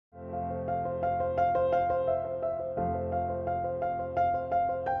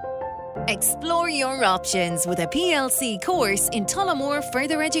Explore your options with a PLC course in Tullamore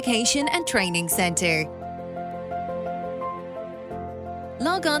Further Education and Training Centre.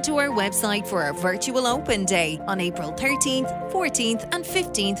 Log on to our website for our virtual open day on April 13th, 14th and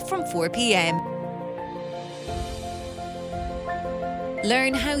 15th from 4 p.m.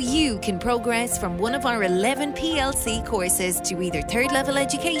 Learn how you can progress from one of our 11 PLC courses to either third level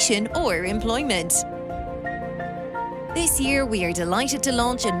education or employment. This year, we are delighted to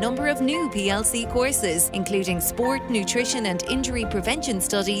launch a number of new PLC courses, including Sport, Nutrition and Injury Prevention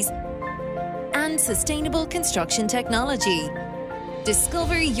Studies and Sustainable Construction Technology.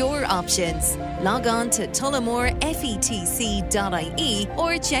 Discover your options. Log on to Tullamore FETC.ie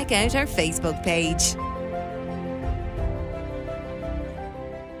or check out our Facebook page.